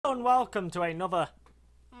Hello and welcome to another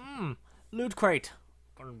Loot Crate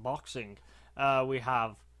unboxing. We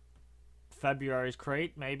have February's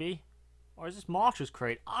crate, maybe? Or is this March's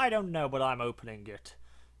crate? I don't know, but I'm opening it.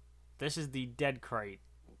 This is the Dead crate.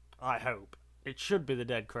 I hope. It should be the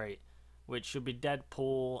Dead crate, which should be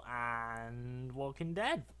Deadpool and Walking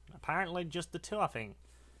Dead. Apparently just the two, I think.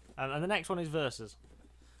 And the next one is Versus.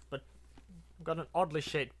 But I've got an oddly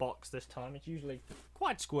shaped box this time. It's usually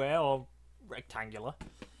quite square or rectangular.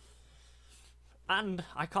 And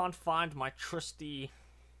I can't find my trusty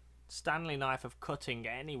Stanley knife of cutting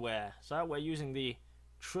anywhere. So we're using the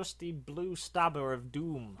trusty blue stabber of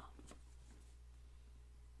doom.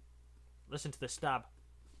 Listen to the stab.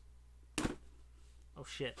 Oh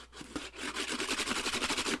shit.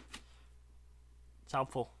 It's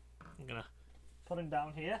helpful. I'm gonna put him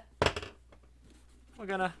down here. We're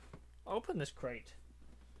gonna open this crate.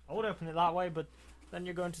 I would open it that way, but then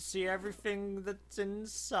you're going to see everything that's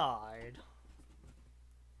inside.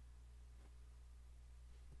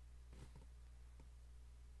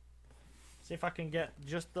 See if I can get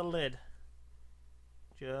just the lid.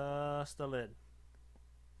 Just the lid.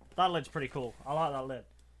 That lid's pretty cool. I like that lid.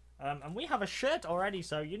 And we have a shirt already,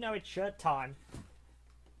 so you know it's shirt time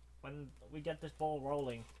when we get this ball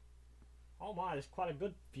rolling. Oh my, there's quite a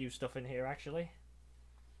good few stuff in here, actually.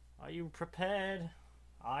 Are you prepared?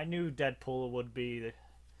 I knew Deadpool would be the...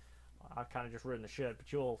 I kind of just ruined the shirt,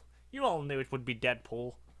 but you all knew it would be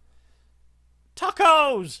Deadpool.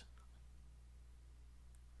 Tacos!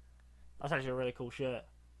 That's actually a really cool shirt.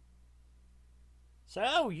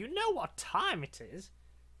 So, you know what time it is.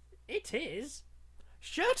 It is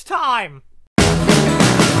shirt time!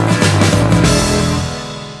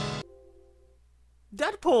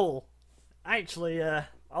 Deadpool! Actually, I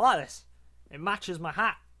like this. It matches my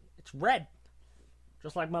hat. It's red.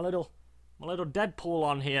 Just like my little Deadpool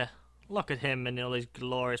on here. Look at him and all his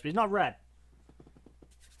glorious, but he's not red.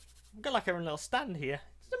 I've got like a little stand here.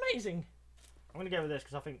 It's amazing. I'm gonna go with this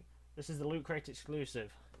because I think this is the Loot Crate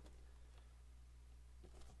exclusive.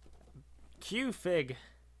 Q-Fig.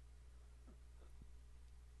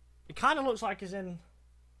 It kind of looks like he's in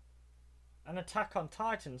an Attack on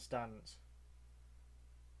Titan stance.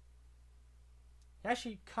 He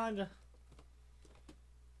actually kind of...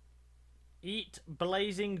 Eat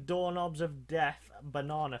blazing doorknobs of death,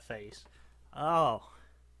 banana face. Oh.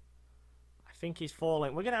 I think he's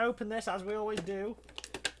falling. We're going to open this as we always do.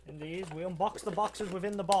 In these, we unbox the boxes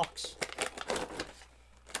within the box.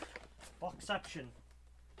 Boxception.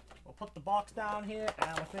 We'll put the box down here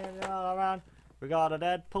and we'll spin it all around. We got a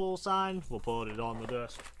Deadpool sign. We'll put it on the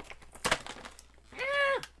desk.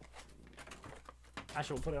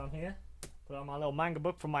 Actually, we'll put it on here. Put it on my little manga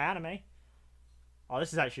book from my anime. Oh,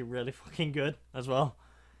 this is actually really fucking good as well.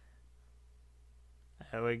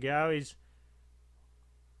 There we go. He's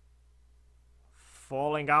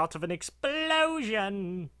falling out of an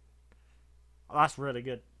explosion. Oh, that's really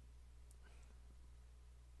good.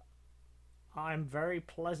 I'm very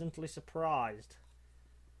pleasantly surprised.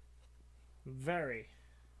 Very.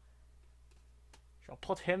 Shall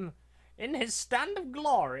put him in his stand of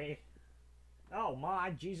glory. Oh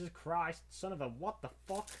my Jesus Christ, son of a what the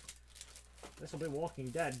fuck? This will be Walking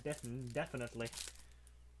Dead, definitely.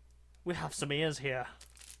 We have some ears here.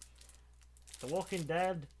 The Walking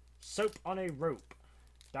Dead soap on a rope.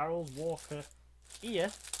 Daryl's Walker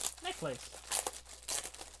ear necklace.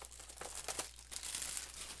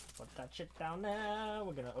 Put that shit down there.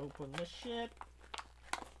 We're gonna open this shit.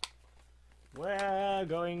 We're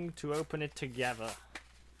going to open it together.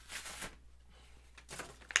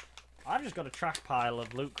 I've just got a trash pile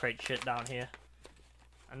of Loot Crate shit down here.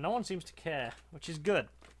 And no one seems to care, which is good.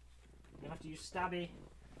 I'm gonna have to use Stabby.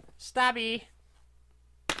 Stabby!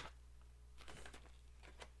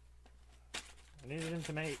 I needed him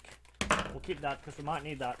to make. We'll keep that because we might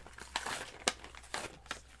need that.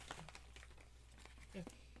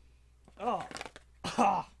 Oh!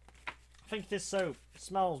 I think this soap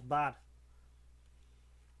smells bad.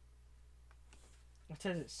 It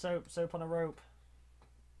is, it's soap on a rope.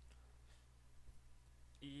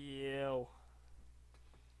 Ew.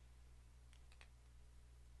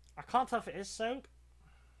 I can't tell if it is soap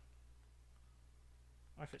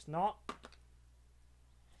or if it's not.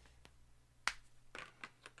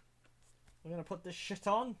 We're gonna put this shit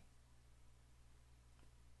on.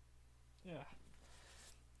 Yeah.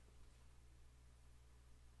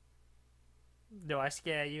 Do I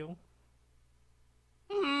scare you?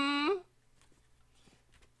 Don't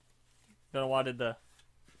know why I did the...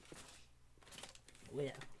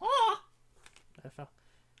 Yeah. Ah! I fell.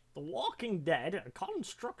 The Walking Dead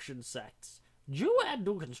construction sets.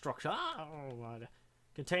 Do construction. Oh,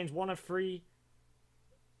 contains one of 3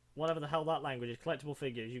 whatever the hell that language is. Collectible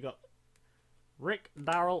figures. You got Rick,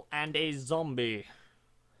 Daryl, and a zombie.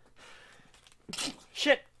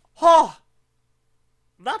 Shit! Oh!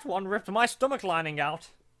 That one ripped my stomach lining out.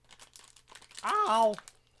 Ow!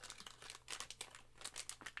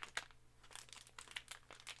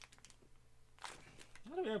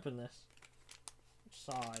 How do we open this? Which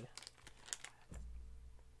side?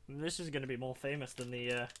 This is going to be more famous than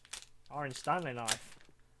the Orange Stanley knife.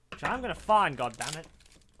 Which I'm going to find, goddammit.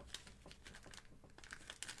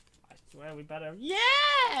 I swear we better...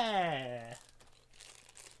 Yeah!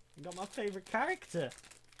 We got my favourite character.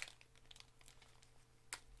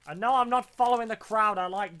 I know I'm not following the crowd. I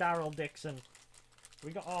like Daryl Dixon.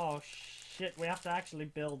 We got... Oh, shit. We have to actually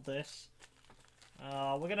build this.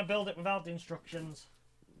 We're going to build it without the instructions.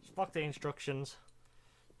 Fuck the instructions.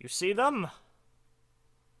 You see them?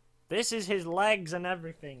 This is his legs and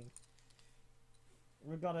everything.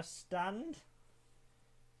 We've got a stand.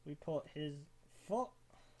 We put his foot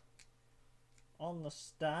on the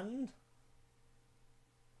stand.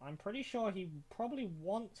 I'm pretty sure he probably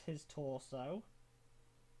wants his torso.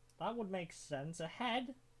 That would make sense. A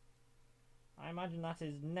head. I imagine that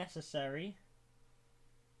is necessary.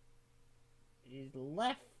 His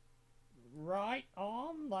left, right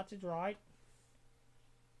arm. That is right.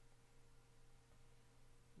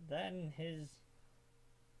 Then his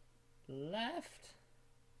left.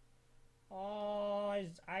 Oh, I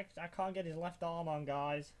can't get his left arm on,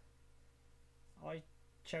 guys. Oh, he's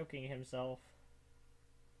choking himself.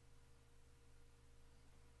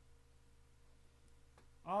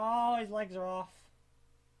 Oh, his legs are off.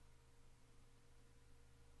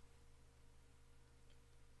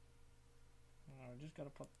 Oh, just gotta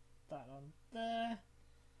put that on there.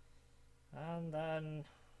 And then...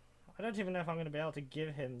 I don't even know if I'm going to be able to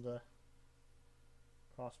give him the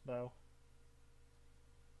crossbow.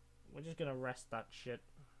 We're just going to rest that shit.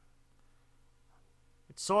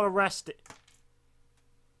 It's sort of rested.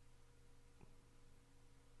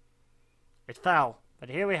 It fell. But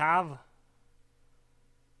here we have...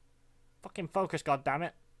 Fucking focus,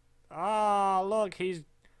 goddammit. Ah, look, his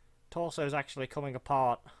torso's actually coming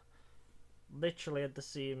apart. Literally at the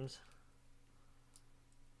seams.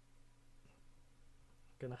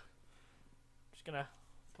 Just gonna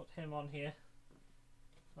put him on here.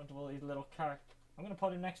 In front of all these little characters. I'm gonna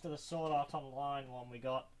put him next to the Sword Art Online one we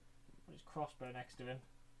got. Put his crossbow next to him.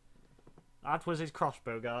 That was his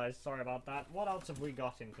crossbow, guys. Sorry about that. What else have we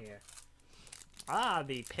got in here? Ah,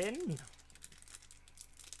 the pin.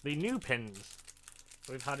 The new pins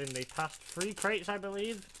we've had in the past 3 crates, I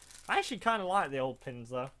believe. I actually kind of like the old pins,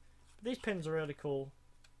 though. These pins are really cool.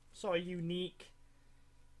 Sort of unique.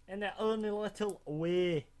 In their own little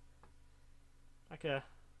way. Like a...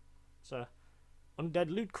 It's a undead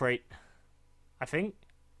loot crate, I think.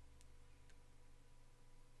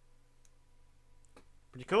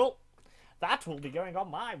 Pretty cool. That will be going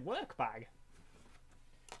on my work bag.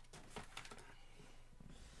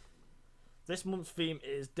 This month's theme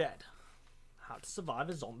is Dead. How to survive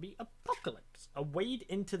a zombie apocalypse. A wade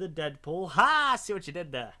into the dead pool. Ha! See what you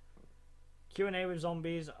did there. Q&A with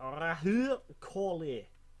zombies. Recalledcookie.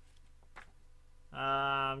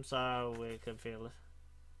 So we can feel it.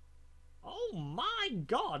 Oh my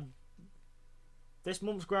god! This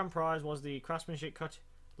month's grand prize was the craftsmanship cut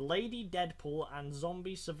Lady Deadpool and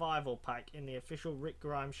Zombie Survival Pack in the official Rick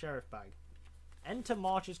Grimes Sheriff Bag. Enter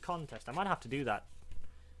March's contest. I might have to do that.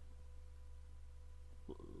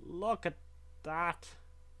 Look at that.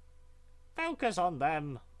 Focus on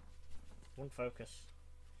them. Won't focus.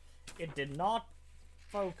 It did not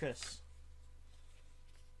focus.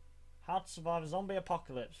 How to survive a zombie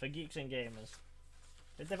apocalypse for geeks and gamers.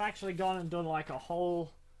 They've actually gone and done like a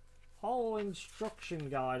whole instruction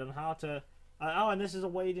guide on how to... oh, and this is a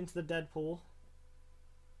wade into the dead pool.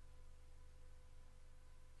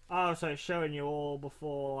 Oh, so it's showing you all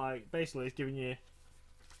before, like, basically it's giving you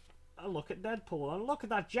a look at Deadpool. And look at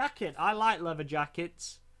that jacket. I like leather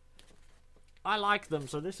jackets. I like them,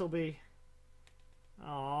 so this will be...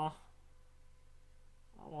 Aww.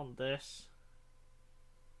 I want this.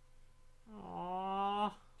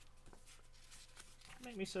 Aww.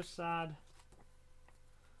 Make me so sad.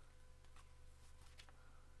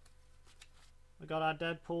 We got our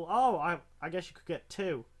Deadpool. Oh, I guess you could get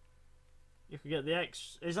 2. You could get the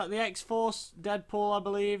X... Is that the X-Force Deadpool, I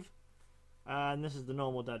believe? And this is the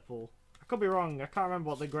normal Deadpool. I could be wrong. I can't remember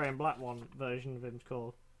what the grey and black one version of him's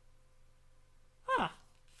called. Ah.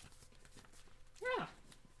 Yeah.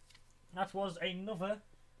 That was another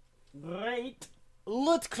great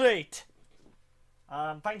Loot Crate.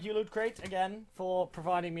 Thank you, Loot Crate, again, for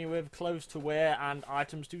providing me with clothes to wear and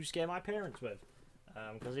items to scare my parents with.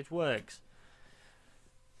 Because it works.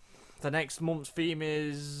 The next month's theme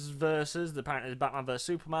is versus. Apparently, it's Batman vs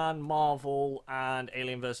Superman, Marvel, and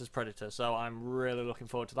Alien vs Predator. So I'm really looking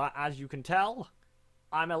forward to that. As you can tell,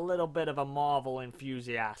 I'm a little bit of a Marvel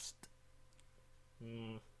enthusiast.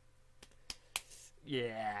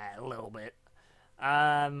 Yeah, a little bit.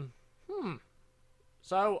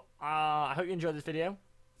 So I hope you enjoyed this video.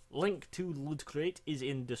 Link to Lootcrate is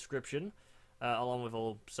in description, along with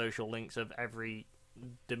all social links of every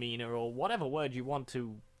demeanor or whatever word you want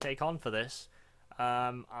to take on for this.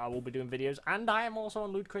 I will be doing videos, and I am also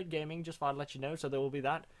on Lootcrate Gaming, just thought I'd let you know, so there will be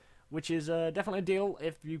that, which is definitely a deal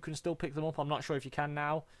if you can still pick them up. I'm not sure if you can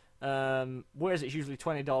now, whereas it's usually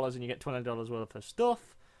 $20 and you get $20 worth of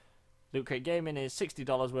stuff. Lootcrate Gaming is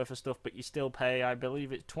 $60 worth of stuff, but you still pay, I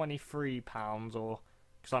believe it's £23, or,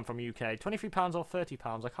 because I'm from UK, £23 or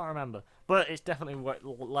 £30, I can't remember, but it's definitely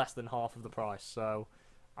less than half of the price, so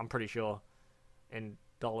I'm pretty sure, in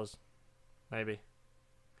dollars, maybe.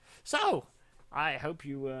 So, I hope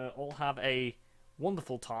you all have a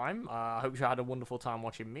wonderful time. I hope you had a wonderful time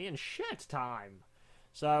watching me, and shit time.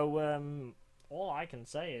 So, all I can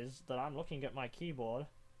say is that I'm looking at my keyboard.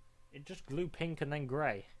 It just glue pink and then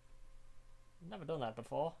grey. Never done that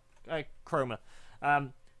before. Chroma.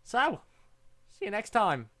 So, see you next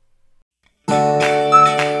time.